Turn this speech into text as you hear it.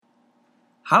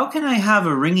How can I have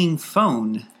a ringing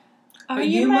phone? Are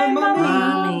you my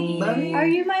mommy? Mommy. Are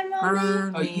you my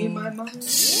mommy? Are you my mommy?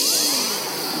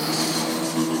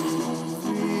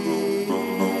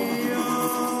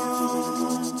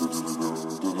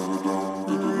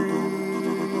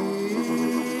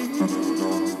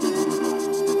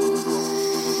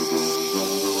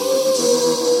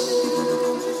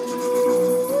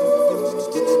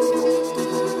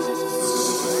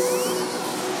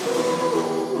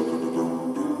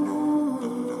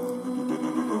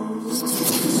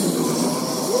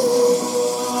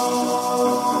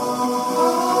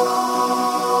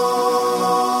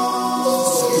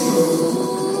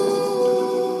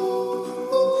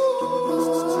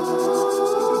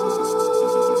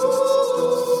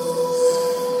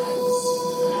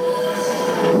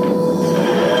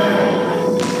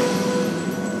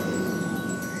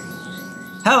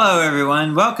 Hello,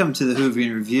 everyone. Welcome to the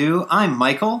Whovian Review. I'm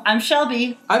Michael, I'm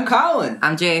Shelby. I'm Colin.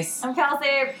 I'm Jace. I'm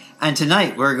Kelsey. and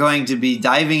tonight we're going to be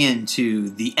diving into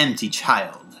The Empty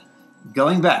Child,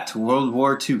 going back to World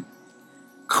War II,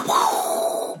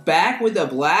 Back with a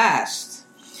blast.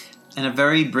 and a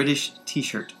very British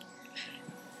t-shirt.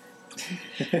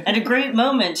 And a great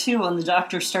moment, too, when the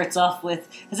doctor starts off with,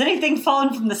 has anything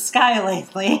fallen from the sky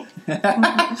lately?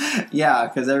 Yeah,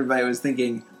 because everybody was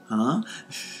thinking, huh?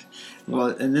 Well,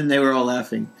 and then they were all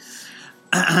laughing.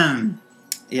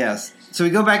 Yes. So we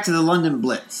go back to the London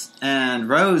Blitz, and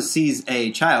Rose sees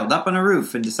a child up on a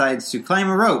roof and decides to climb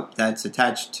a rope that's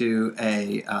attached to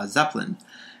a Zeppelin.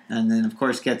 And then, of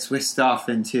course, gets whisked off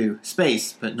into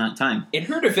space, but not time. In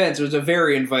her defense, it was a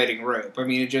very inviting rope. I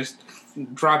mean, it just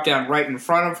dropped down right in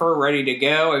front of her, ready to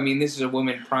go. I mean, this is a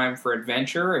woman primed for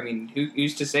adventure. I mean,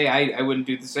 who's to say I wouldn't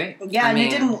do the same? Yeah, I and mean- it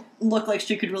didn't look like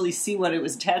she could really see what it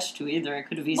was attached to either. It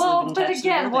could have easily Well, been but attached to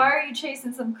again, the why building. are you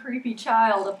chasing some creepy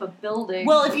child up a building?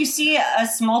 Well, if you see a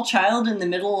small child in the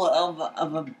middle of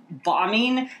a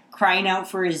bombing crying out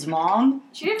for his mom,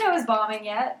 she didn't know it was bombing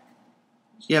yet.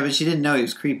 Yeah, but she didn't know he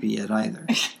was creepy yet either.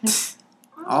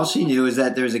 All she knew is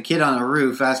that there's a kid on a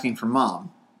roof asking for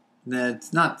mom.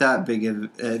 That's not that big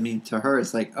of... I mean, to her,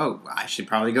 it's like, oh, I should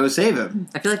probably go save him.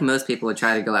 I feel like most people would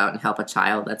try to go out and help a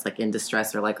child that's like in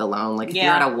distress or like alone. Like if Yeah.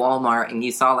 you're at a Walmart and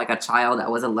you saw like a child that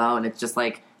was alone, it's just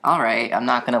like, all right, I'm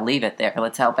not going to leave it there.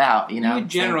 Let's help out. You know, You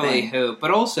would Same generally thing. hope,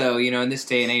 but also, you know, in this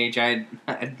day and age, I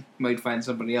might find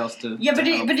somebody else to. yeah, but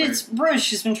to help her. it's Rose.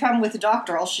 She's been traveling with the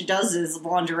doctor. All she does is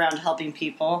wander around helping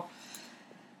people.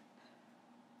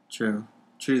 True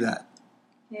that.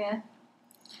 Yeah.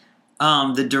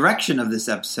 The direction of this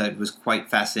episode was quite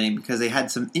fascinating because they had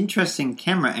some interesting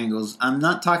camera angles. I'm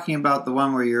not talking about the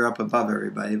one where you're up above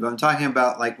everybody, but I'm talking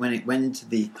about like when it went into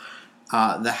the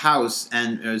house,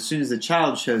 and as soon as the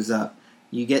child shows up,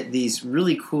 you get these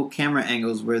really cool camera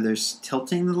angles where they're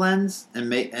tilting the lens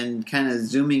and kind of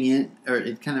zooming in, or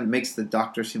it kind of makes the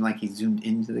doctor seem like he zoomed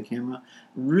into the camera.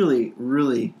 Really,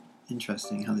 really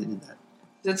interesting how they did that.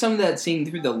 Is that some of that seeing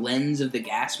through the lens of the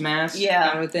gas mask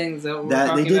Yeah. kind of thing? Is that what we're That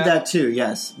talking they did about? that too,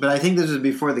 yes. But I think this was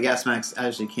before the gas mask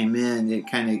actually came in.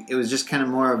 It was just kind of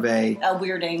more of a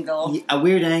weird angle.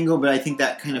 weird angle, but I think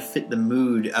that kind of fit the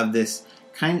mood of this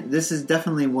this is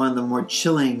definitely one of the more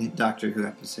chilling Doctor Who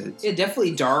episodes. Yeah,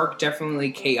 definitely dark,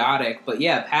 definitely chaotic, but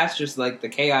yeah, past just like the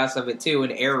chaos of it too,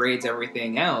 and air raids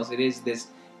everything else, it is this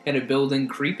kind of building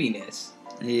creepiness.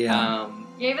 Yeah.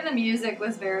 Yeah, even the music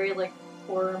was very, like,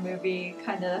 horror movie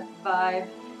kind of vibe.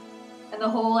 And the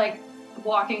whole, like,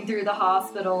 walking through the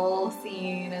hospital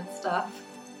scene and stuff.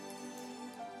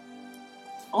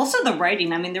 Also, the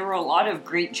writing. I mean, there were a lot of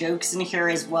great jokes in here,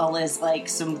 as well as like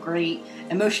some great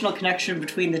emotional connection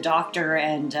between the Doctor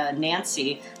and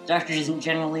Nancy. The Doctor doesn't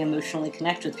generally emotionally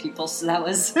connect with people, so that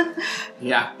was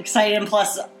Yeah. exciting. And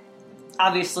plus,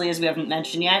 obviously, as we haven't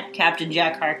mentioned yet, Captain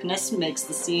Jack Harkness makes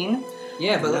the scene.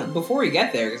 Yeah, but Yeah. before we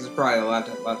get there, because there's probably a lot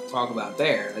to talk about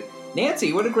there. Like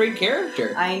Nancy, what a great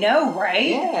character! I know, right?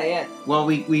 Yeah. Well,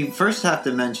 we first have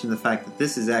to mention the fact that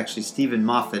this is actually Stephen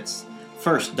Moffat's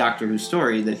first Doctor Who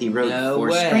story that he wrote No for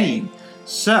way. screen.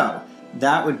 So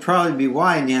that would probably be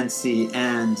why Nancy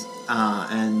and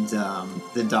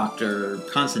the Doctor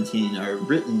Constantine are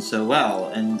written so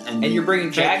well. And And you're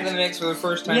bringing Jack in the mix for the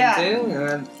first time Yeah.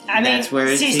 too. I mean, That's where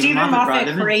see, Stephen Stephen Moffat brought Moffat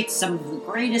him in. creates some of the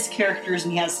greatest characters,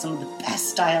 and he has some of the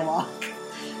best dialogue.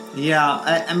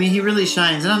 Yeah, I mean, he really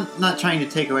shines. And I'm not trying to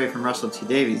take away from Russell T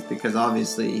Davies because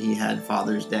obviously he had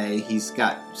Father's Day. He's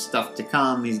got stuff to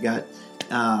come. He's got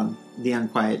The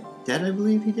Unquiet Dead, I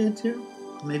believe he did too.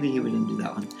 Maybe he wouldn't do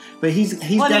that one, but he's Well,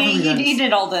 I mean, definitely done. he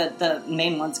did all the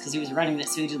main ones because he was running it,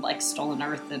 so he did like Stolen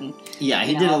Earth and Yeah,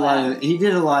 he you did know, a lot. He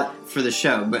did a lot for the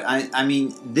show, but I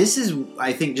mean, this is,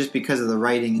 I think, just because of the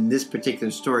writing in this particular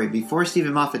story. Before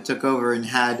Stephen Moffat took over and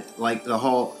had like the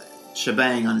whole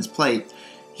shebang on his plate,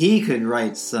 he could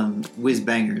write some whiz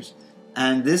bangers,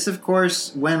 and this, of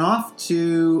course, went off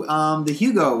to the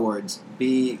Hugo Awards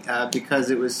because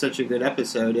it was such a good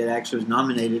episode. It actually was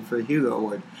nominated for a Hugo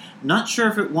Award. Not sure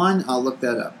if it won. I'll look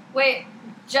that up. Wait,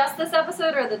 just this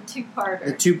episode or the two-parter?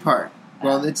 The two-part.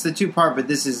 Well, it's the two-part, but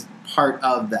this is part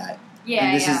of that. Yeah,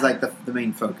 And this yeah. is like the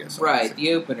main focus. Right,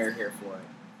 the opener here for it.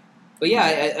 But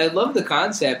yeah, I love the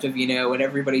concept of, when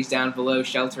everybody's down below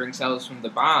sheltering themselves from the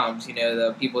bombs,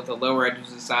 the people at the lower end of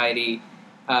society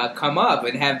come up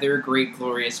and have their great,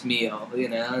 glorious meal,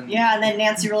 And yeah, and then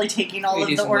Nancy really taking all They of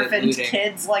do the some light orphaned looting.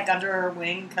 kids like under her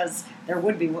wing because there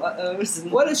would be those.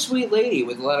 And, What a sweet lady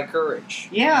with a lot of courage.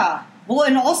 yeah, well,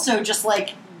 and also just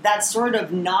like that sort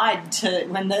of nod to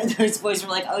when those boys were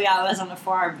like, "Oh yeah, I was on the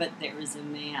farm, but there was a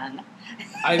man."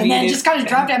 I And mean, then it it- just kind of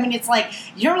dropped. I mean, it's like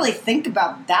you don't really think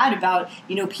about that about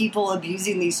people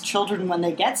abusing these children when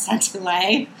they get sent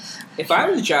away. If I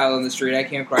was a child on the street, I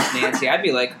came across Nancy, I'd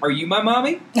be like, "Are you my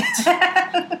mommy?"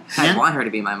 I want her to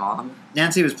be my mom.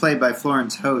 Nancy was played by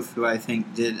Florence Hoth, who I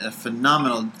think did a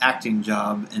phenomenal acting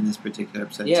job in this particular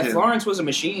episode, Yeah, too. Florence was a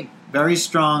machine. Very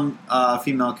strong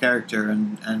female character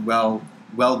and well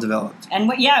developed. And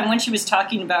when she was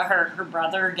talking about her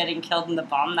brother getting killed in the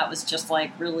bomb, that was just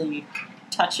like really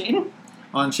touching.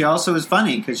 Well, and she also was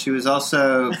funny because she was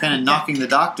also kind of knocking the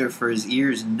doctor for his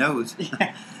ears and nose,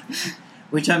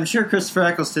 which I'm sure Christopher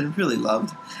Eccleston really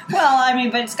loved. Well, I mean,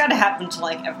 but it's got to happen to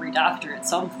like every doctor at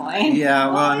some point. Yeah,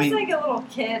 well, I he's mean, like a little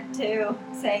kid, too,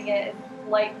 saying it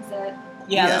lightens it.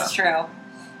 Yeah, Yeah. that's true.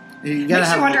 you gotta Makes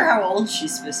have. you wonder how old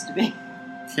she's supposed to be.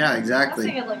 Yeah, I was exactly.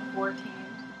 thinking like 14,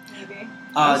 maybe.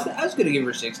 I was going to give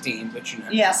her 16, but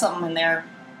Yeah, something in there,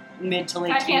 mid to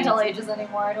late. I can't teens. tell ages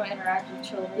anymore. I don't interact with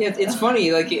children. Yeah, it's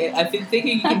funny. Like I've been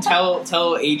thinking, you can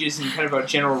tell ages in kind of a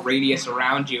general radius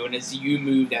around you, and as you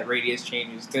move, that radius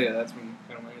changes too. That's been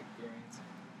kind of my experience.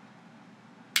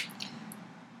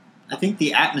 I think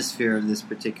the atmosphere of this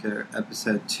particular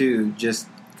episode, too, just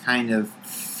kind of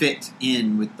fit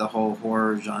in with the whole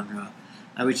horror genre,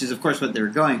 which is, of course, what they were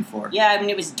going for. Yeah, I mean,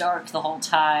 it was dark the whole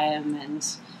time, and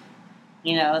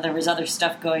there was other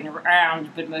stuff going around,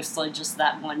 but mostly just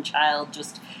that one child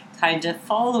just kind of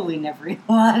following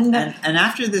everyone. And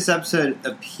after this episode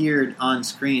appeared on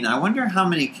screen, I wonder how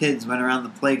many kids went around the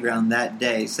playground that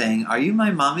day saying, "Are you my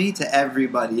mommy?" to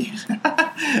everybody.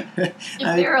 If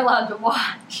they're allowed to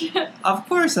watch. Of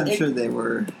course, I'm sure they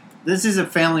were. This is a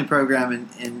family program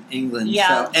in England,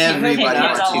 Yeah, so everybody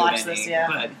kids watched all it. watch this, yeah.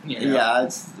 But, Yeah,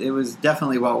 it was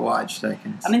definitely well watched. I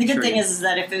can. I mean, the good assure thing you. is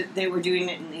that if they were doing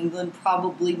it in England,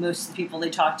 probably most of the people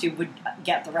they talked to would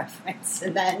get the reference,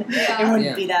 and then Yeah. it wouldn't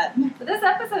Yeah. be that. But this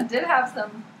episode did have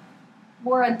some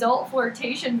more adult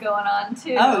flirtation going on,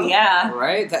 too. Oh, yeah.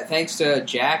 right. Thanks to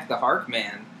Jack the Hark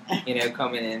Man,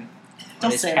 coming in.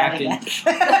 Don't as say captain.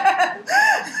 that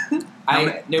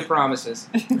again. No promises.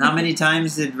 How many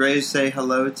times did Rose say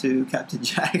hello to Captain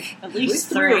Jack? At At least least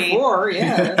 3 or 4,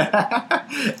 yeah.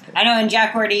 I know, and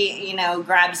Jack already,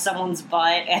 grabs someone's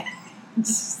butt and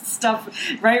stuff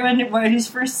right when he's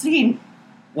first seen.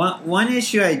 One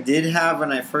issue I did have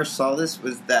when I first saw this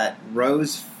was that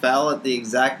Rose fell at the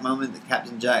exact moment that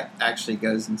Captain Jack actually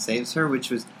goes and saves her, which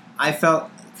was, I felt,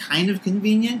 kind of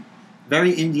convenient.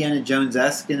 Very Indiana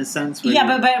Jones-esque in a sense. where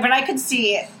Yeah, you- but I could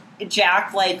see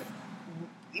Jack,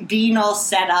 being all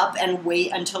set up and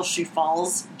wait until she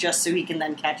falls just so he can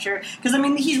then catch her. Because, I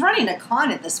mean, he's running a con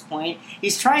at this point.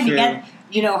 He's trying True. to get,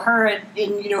 her and,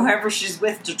 whoever she's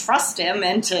with to trust him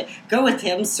and to go with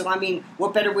him. So, I mean,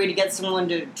 what better way to get someone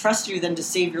to trust you than to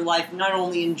save your life, not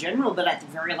only in general, but at the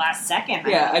very last second?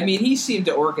 Yeah, I mean, he seemed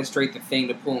to orchestrate the thing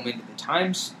to pull him into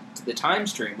the time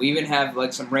stream. We even have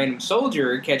some random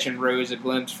soldier catching Rose a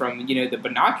glimpse from the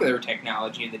binocular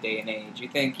technology of the day and age. You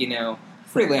think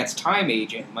freelance time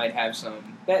agent might have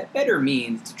some better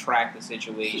means to track the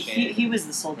situation. He was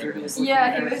the soldier who was looking Yeah,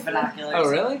 at her he with was the- binoculars. Oh,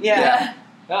 really? Yeah.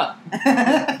 Oh.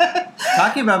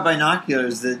 Talking about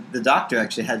binoculars, the Doctor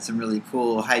actually had some really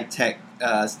cool high-tech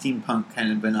steampunk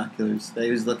kind of binoculars that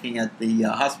he was looking at the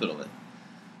hospital with.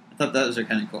 I thought those are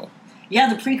kind of cool.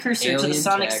 Yeah, the precursor to the Alien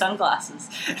sonic tech. sunglasses.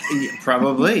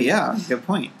 Probably, yeah. Good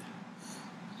point.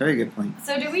 Very good point.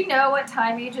 So do we know what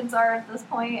time agents are at this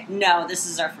point? No, this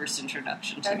is our first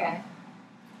introduction to them. Okay.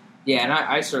 Yeah, and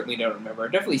I certainly don't remember.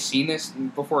 I've definitely seen this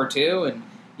before, too, and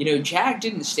Jack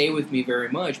didn't stay with me very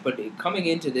much, but coming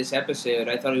into this episode,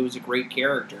 I thought he was a great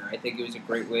character. I think it was a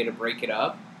great way to break it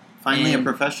up. Finally, a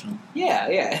professional. Yeah,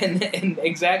 and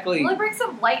exactly. Well, it brings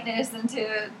some lightness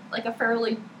into like a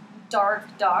fairly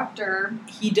dark doctor.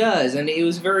 He does, and it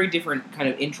was a very different kind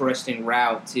of interesting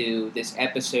route to this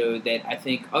episode that I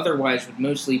think otherwise would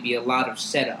mostly be a lot of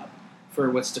setup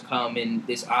for what's to come in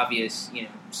this obvious,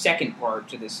 second part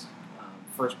to this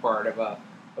first part of a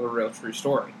real true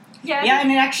story. Yeah,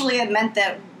 and it meant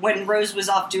that when Rose was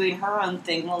off doing her own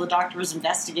thing while the doctor was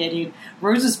investigating,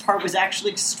 Rose's part was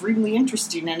actually extremely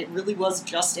interesting, and it really was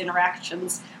just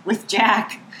interactions with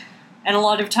Jack. And a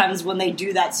lot of times when they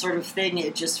do that sort of thing,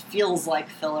 it just feels like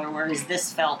filler, whereas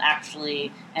this felt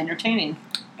actually entertaining.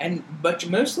 But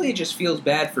mostly it just feels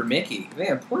bad for Mickey.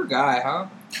 Man, poor guy, huh?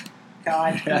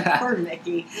 God, poor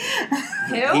Mickey.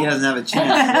 Who? He doesn't have a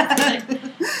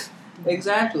chance.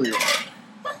 Exactly.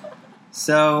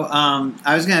 So,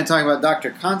 I was going to talk about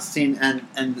Dr. Constantine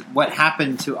and what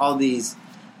happened to all these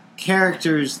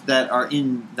characters that are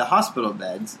in the hospital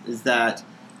beds is that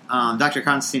Dr.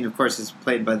 Constantine, of course, is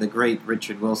played by the great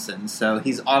Richard Wilson, so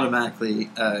he's automatically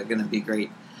going to be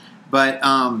great. But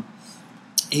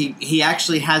he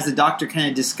actually has the doctor kind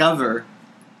of discover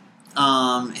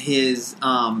his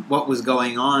what was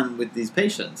going on with these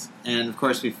patients. And, of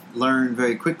course, we've learned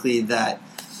very quickly that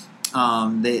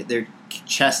their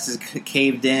chest is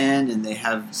caved in and they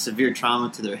have severe trauma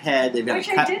to their head. They've got Which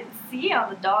I didn't see on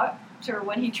the doctor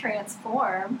when he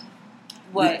transformed.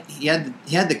 What? He had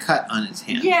the cut on his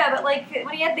hand. Yeah, but like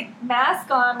when he had the mask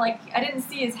on, like I didn't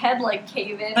see his head like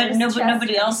cave in. But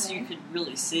nobody else you could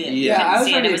really see it. Yeah, you couldn't I was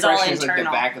see under it. the It was all impression it was like the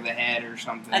internal. back of the head or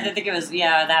something. I think it was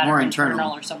that More or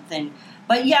internal. or something.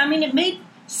 But yeah, I mean, it made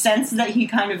sense that he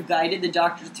kind of guided the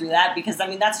doctor through that because I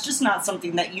mean that's just not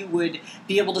something that you would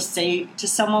be able to say to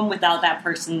someone without that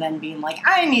person then being like,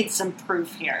 I need some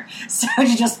proof here. So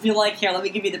you just be like, here, let me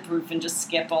give you the proof and just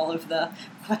skip all of the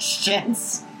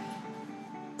questions.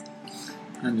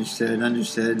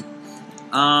 Understood.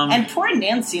 And poor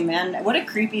Nancy, man, what a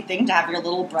creepy thing to have your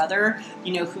little brother,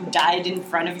 who died in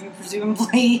front of you,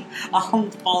 presumably,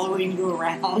 following you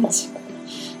around.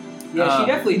 Yeah, she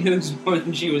definitely knows more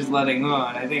than she was letting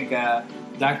on. I think the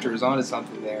doctor was onto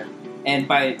something there. And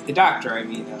by the doctor, I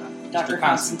mean Dr. Mr.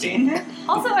 Constantine.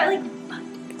 Also, I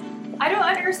don't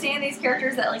understand these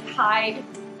characters that like hide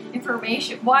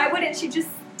information. Why wouldn't she just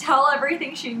tell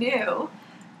everything she knew?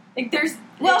 Like,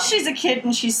 Well, she's a kid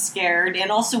and she's scared, and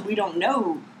also we don't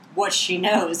know what she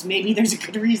knows. Maybe there's a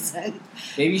good reason.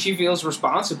 Maybe she feels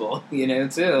responsible, too.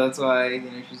 That's why,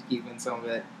 she's keeping some of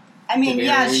it. I mean,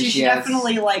 Yeah, she she has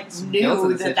definitely guilt in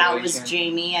knew the that was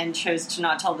situation. Jamie and chose to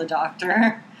not tell the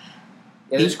doctor.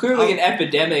 Yeah, there's clearly an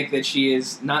epidemic that she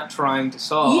is not trying to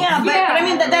solve. Yeah, but I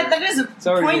mean that is a It's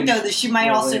already point been though that she might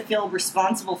also late. feel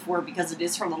responsible for because it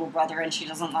is her little brother and she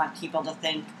doesn't want people to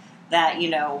think that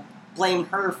blame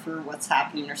her for what's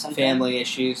happening or something. Family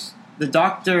issues. The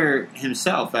doctor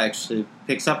himself actually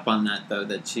picks up on that, though,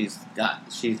 that she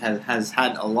has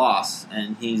had a loss,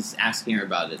 and he's asking her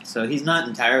about it. So he's not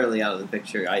entirely out of the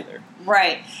picture either.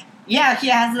 Right. Yeah, he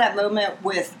has that moment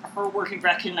with her where he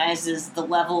recognizes the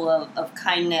level of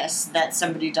kindness that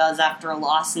somebody does after a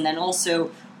loss, and then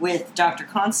also with Dr.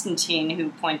 Constantine, who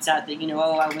points out that,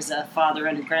 I was a father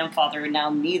and a grandfather, and now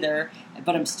I'm neither,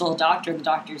 but I'm still a doctor. The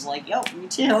doctor's like, yo, me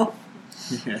too.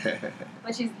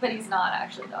 but he's not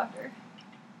actually a doctor.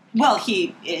 Well,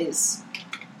 he is,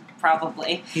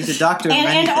 probably. He's a doctor of many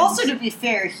And things. also, to be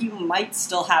fair, he might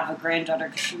still have a granddaughter,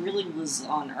 because she really was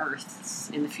on Earth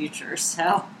in the future,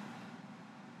 so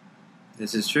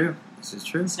This is true.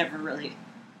 it's never really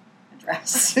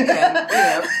addressed.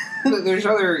 And, there's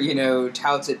other,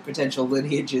 touts at potential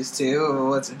lineages, too.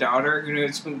 What's a daughter? Who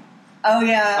knows Oh,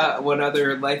 yeah. what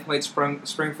other life might spring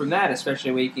from that,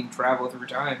 especially when you can travel through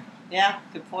time. Yeah,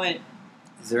 good point.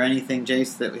 Is there anything,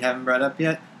 Jace, that we haven't brought up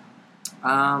yet?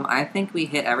 I think we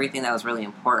hit everything that was really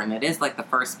important. It is like the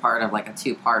first part of like a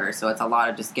two-parter, so it's a lot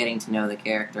of just getting to know the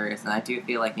characters, and I do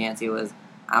feel like Nancy was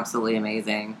absolutely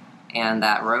amazing, and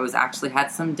that Rose actually had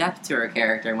some depth to her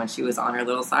character when she was on her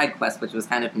little side quest, which was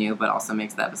kind of new, but also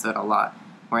makes the episode a lot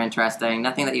more interesting.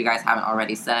 Nothing that you guys haven't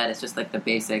already said, it's just like the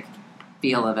basic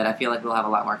feel of it. I feel like we'll have a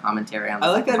lot more commentary on the I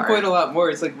like second that part. point a lot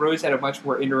more. It's like Rose had a much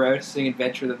more interesting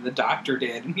adventure than the Doctor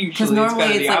did. Because Usually normally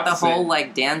it's, it's kind of like the opposite. whole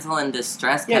like damsel in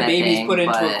distress Yeah, kind of baby's thing. put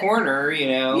into but, a corner,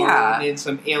 Yeah. in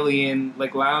some alien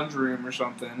like lounge room or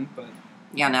something. But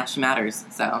yeah, now she matters,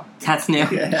 so that's new.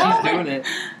 Well, she's doing it.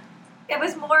 It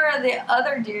was more the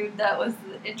other dude that was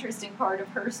the interesting part of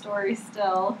her story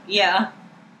still. Yeah.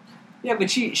 Yeah,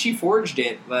 but she forged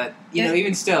it. But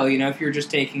even still, if you're just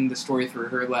taking the story through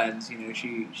her lens,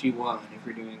 she won. If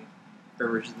you're doing her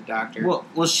versus the Doctor.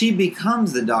 Well, she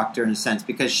becomes the Doctor in a sense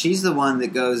because she's the one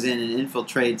that goes in and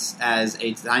infiltrates as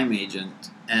a time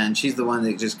agent, and she's the one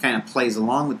that just kind of plays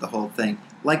along with the whole thing,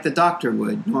 like the Doctor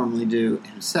would normally do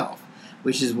himself,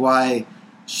 which is why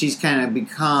she's kind of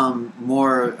become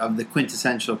more of the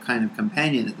quintessential kind of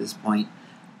companion at this point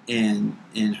in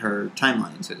her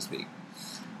timeline, so to speak.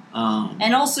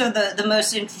 And also the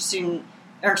most interesting,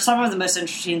 or some of the most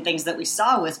interesting things that we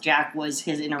saw with Jack was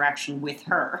his interaction with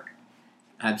her.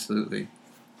 Absolutely.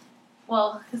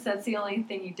 Well, because that's the only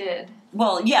thing you did.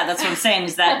 Well, yeah, that's what I'm saying,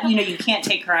 is that, you can't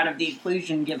take her out of the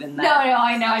equation given that. No,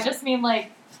 I know. I just mean,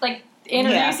 like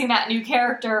introducing that new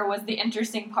character was the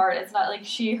interesting part. It's not like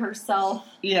she herself.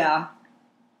 Yeah.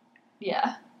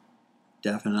 Yeah.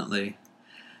 Definitely.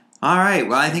 All right,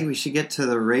 well, I think we should get to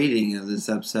the rating of this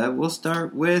episode. We'll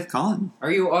start with Colin. Are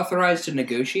you authorized to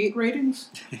negotiate ratings?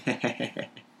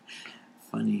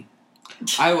 Funny.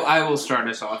 I will start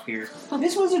us off here.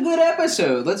 This was a good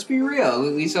episode, let's be real.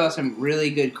 We saw some really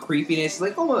good creepiness,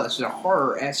 like almost a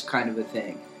horror-esque kind of a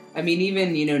thing. I mean,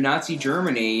 even, Nazi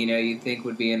Germany, you'd think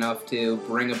would be enough to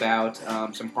bring about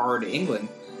some horror to England.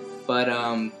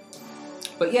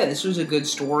 But yeah, this was a good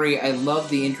story. I love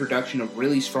the introduction of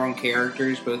really strong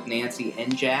characters, both Nancy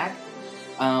and Jack.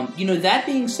 That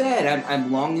being said,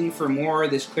 I'm longing for more.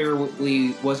 This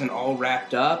clearly wasn't all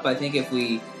wrapped up. I think if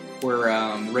we were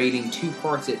rating 2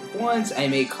 parts at once, I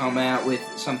may come out with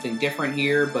something different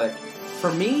here. But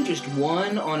for me, just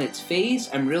one on its face,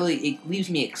 it leaves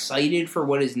me excited for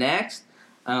what is next.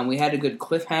 We had a good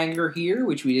cliffhanger here,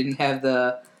 which we didn't have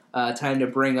the time to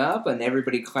bring up, and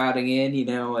everybody clouding in,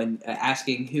 and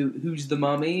asking who's the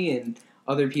mummy, and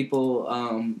other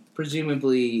people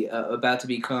presumably about to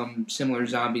become similar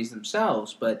zombies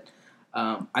themselves. But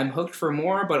I'm hooked for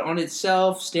more. But on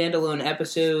itself, standalone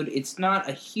episode, it's not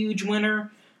a huge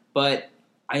winner, but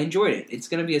I enjoyed it. It's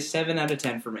going to be a 7 out of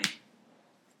 10 for me.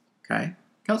 Okay.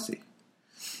 Kelsey.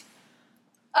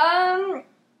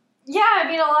 Yeah, I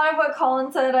mean, a lot of what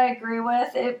Colin said I agree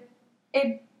with. It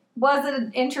was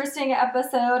an interesting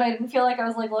episode. I didn't feel like I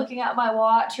was looking at my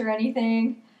watch or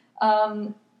anything.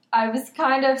 I was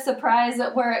kind of surprised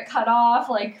at where it cut off.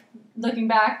 Looking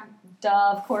back,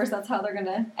 duh, of course that's how they're going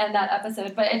to end that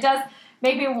episode. But it does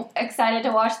make me excited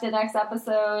to watch the next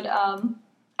episode.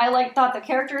 I thought the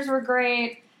characters were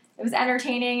great. It was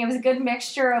entertaining. It was a good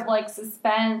mixture of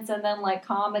suspense and then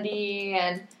comedy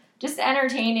and just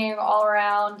entertaining all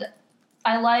around.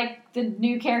 I like the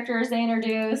new characters they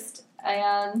introduced.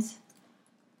 And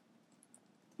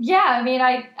yeah, I mean,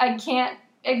 I can't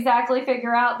exactly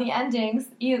figure out the endings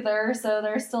either, so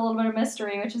there's still a little bit of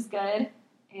mystery, which is good.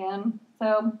 And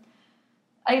so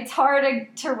it's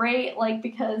hard to rate,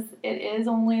 because it is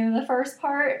only the first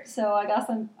part, so I guess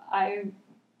I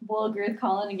will agree with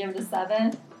Colin and give it a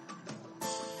 7.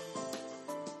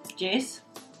 Jace?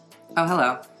 Oh,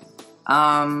 hello.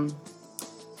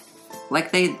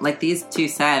 Like these two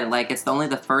said, it's only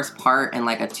the first part in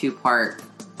a 2-part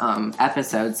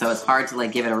episode, so it's hard to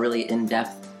give it a really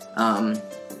in-depth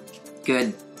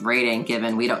good rating,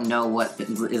 given we don't know what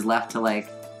is left to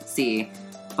see.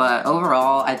 But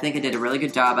overall, I think it did a really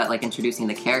good job at introducing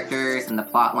the characters and the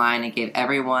plot line. It gave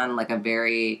everyone a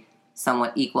very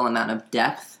somewhat equal amount of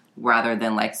depth, rather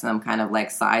than some kind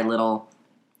of side little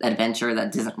adventure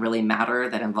that doesn't really matter,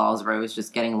 that involves Rose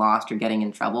just getting lost or getting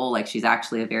in trouble. She's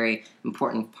actually a very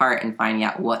important part in finding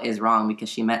out what is wrong, because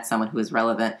she met someone who is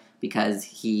relevant because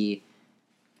he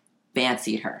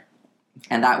fancied her,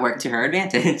 and that worked to her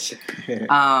advantage.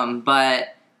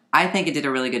 But I think it did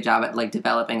a really good job at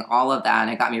developing all of that,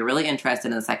 and it got me really interested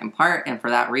in the second part, and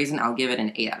for that reason I'll give it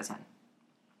an 8 out of 10.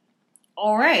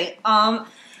 All right.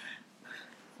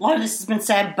 A lot of this has been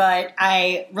said, but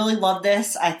I really love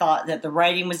this. I thought that the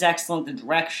writing was excellent, the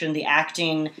direction, the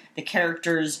acting, the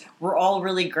characters were all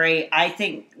really great. I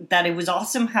think that it was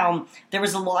awesome how there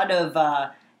was a lot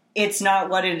of it's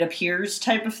not what it appears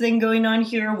type of thing going on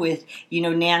here with,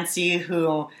 Nancy,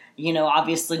 who,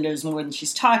 obviously knows more than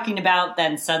she's talking about.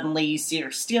 Then suddenly you see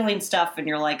her stealing stuff and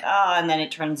you're like, and then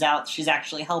it turns out she's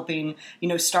actually helping,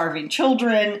 starving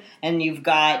children. And you've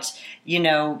got,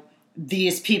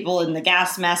 these people in the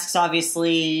gas masks.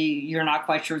 Obviously, you're not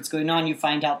quite sure what's going on. You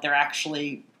find out they're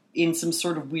actually in some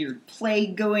sort of weird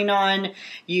plague going on.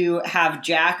 You have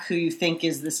Jack, who you think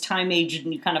is this time agent,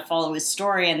 and you kind of follow his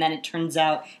story, and then it turns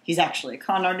out he's actually a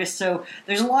con artist. So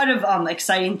there's a lot of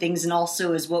exciting things, and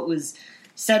also, as what was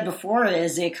said before,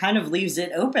 is it kind of leaves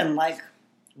it open,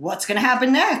 what's going to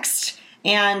happen next?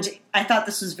 And I thought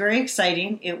this was very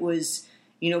exciting. It was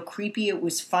creepy. It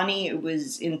was funny. It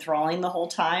was enthralling the whole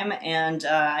time. And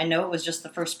I know it was just the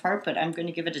first part, but I'm going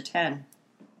to give it a 10.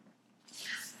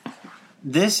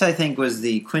 This, I think, was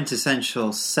the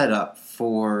quintessential setup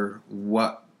for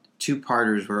what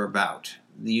two-parters were about.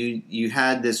 You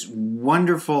had this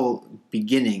wonderful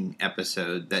beginning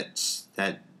episode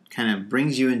that kind of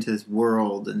brings you into this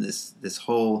world and this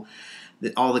whole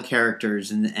all the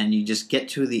characters and you just get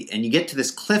to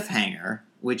this cliffhanger,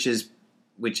 which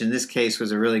in this case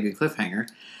was a really good cliffhanger,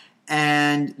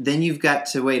 and then you've got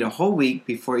to wait a whole week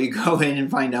before you go in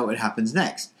and find out what happens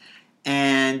next.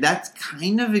 And that's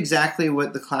kind of exactly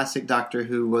what the classic Doctor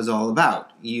Who was all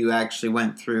about. You actually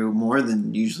went through more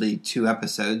than usually 2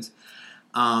 episodes.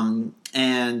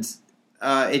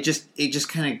 It just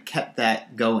kind of kept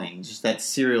that going, just that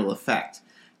serial effect.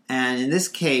 And in this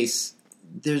case,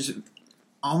 there's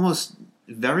almost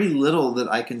very little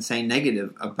that I can say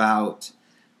negative about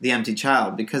The Empty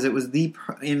Child, because it was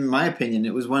in my opinion,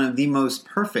 it was one of the most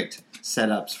perfect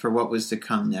setups for what was to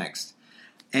come next.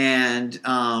 And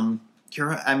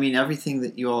everything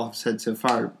that you all have said so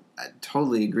far, I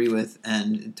totally agree with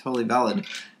and totally valid.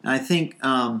 And I think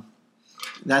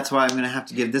that's why I'm going to have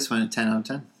to give this one a 10 out of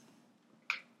 10.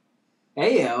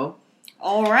 Heyo.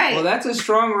 All right. Well, that's a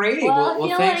strong rating. Well, I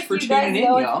feel thanks like for you tuning guys in,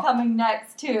 know y'all. it's coming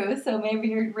next too, so maybe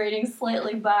your rating's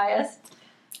slightly biased.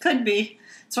 Could be.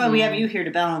 That's why we have you here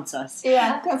to balance us.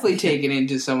 Yeah. Definitely taken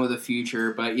into some of the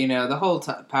future, but the whole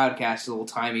podcast is a little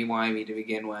timey-wimey to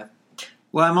begin with.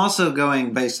 Well, I'm also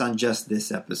going based on just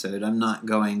this episode. I'm not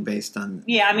going based on...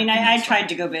 Yeah, I tried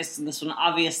to go based on this one.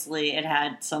 Obviously, it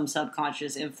had some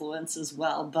subconscious influence as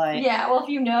well, but... Yeah, well, if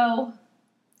you know...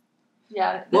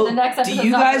 Yeah, Well, the next do episode's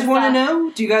you not guys gonna want to stop.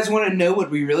 know? Do you guys want to know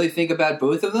what we really think about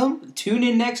both of them? Tune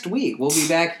in next week. We'll be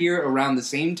back here around the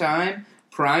same time,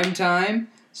 prime time.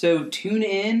 So tune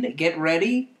in, get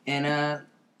ready, and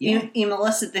Email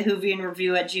us at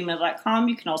thewhovianreview@gmail.com.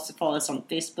 You can also follow us on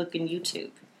Facebook and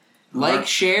YouTube. like,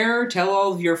 share, tell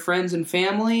all of your friends and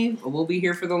family. We'll be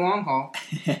here for the long haul.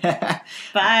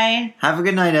 Bye. Have a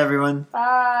good night, everyone.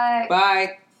 Bye.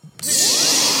 Bye.